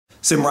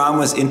Simran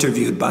was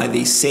interviewed by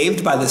the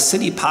Saved by the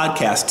City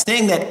podcast,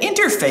 saying that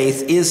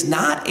interfaith is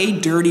not a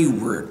dirty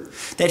word,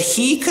 that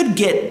he could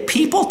get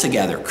people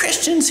together,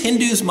 Christians,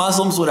 Hindus,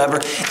 Muslims, whatever,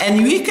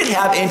 and we could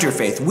have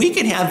interfaith. We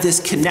could have this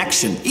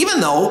connection, even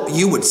though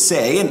you would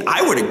say, and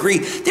I would agree,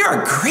 there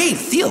are great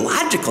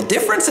theological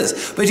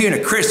differences between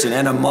a Christian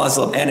and a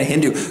Muslim and a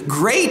Hindu.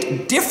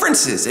 Great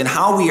differences in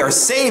how we are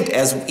saved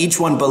as each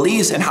one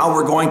believes and how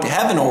we're going to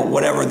heaven, or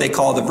whatever they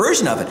call the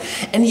version of it.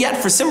 And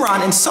yet for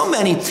Simran and so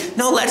many,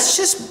 no, let's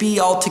just be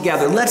all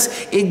together.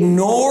 Let's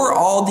ignore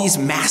all these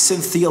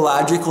massive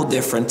theological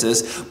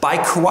differences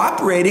by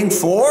cooperating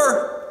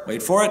for,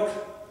 wait for it,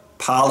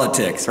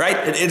 politics, right?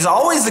 It's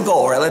always the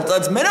goal, right?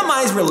 Let's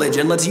minimize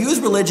religion. Let's use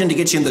religion to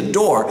get you in the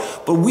door.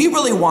 But we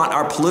really want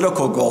our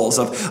political goals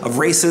of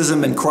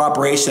racism and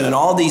cooperation and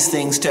all these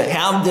things to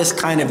have this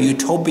kind of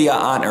utopia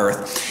on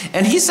earth.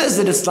 And he says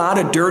that it's not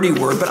a dirty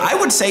word, but I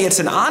would say it's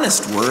an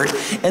honest word,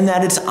 and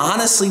that it's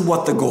honestly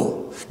what the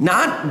goal.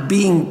 Not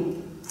being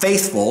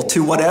faithful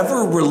to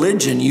whatever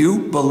religion you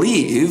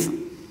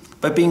believe,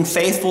 but being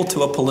faithful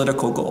to a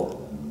political goal.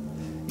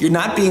 You're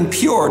not being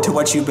pure to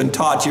what you've been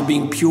taught, you're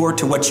being pure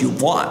to what you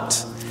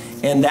want.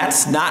 And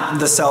that's not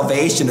the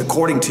salvation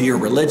according to your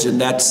religion.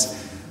 That's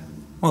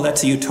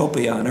a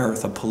utopia on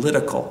earth, a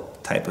political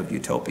type of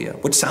utopia,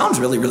 which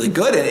sounds really, really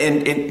good,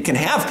 and it can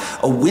have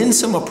a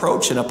winsome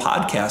approach in a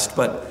podcast,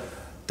 but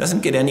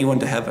doesn't get anyone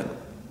to heaven.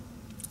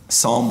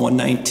 Psalm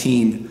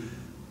 119,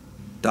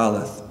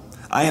 Daleth.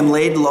 I am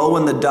laid low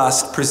in the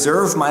dust.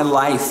 Preserve my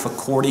life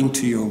according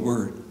to your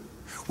word.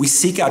 We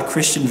seek out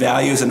Christian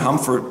values and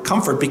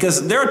comfort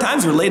because there are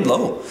times we're laid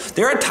low.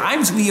 There are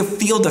times we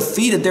feel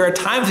defeated. There are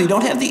times we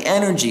don't have the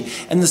energy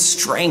and the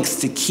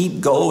strength to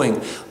keep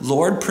going.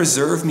 Lord,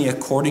 preserve me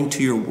according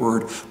to your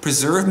word.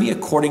 Preserve me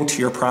according to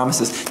your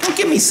promises. Don't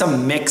give me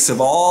some mix of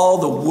all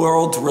the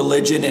world's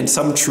religion and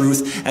some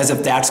truth as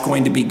if that's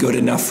going to be good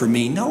enough for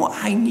me. No,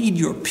 I need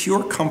your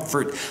pure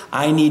comfort.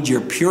 I need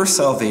your pure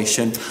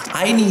salvation.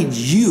 I need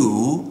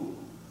you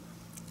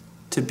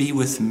to be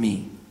with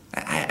me.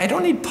 I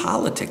don't need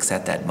politics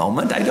at that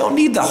moment. I don't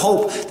need the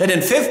hope that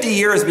in 50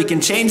 years we can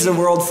change the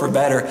world for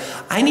better.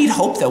 I need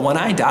hope that when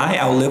I die,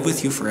 I'll live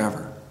with you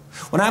forever.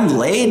 When I'm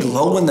laid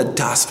low in the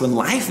dust, when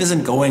life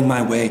isn't going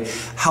my way,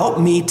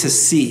 help me to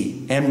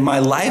see and my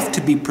life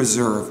to be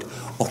preserved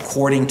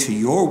according to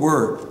your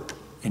word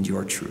and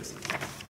your truth.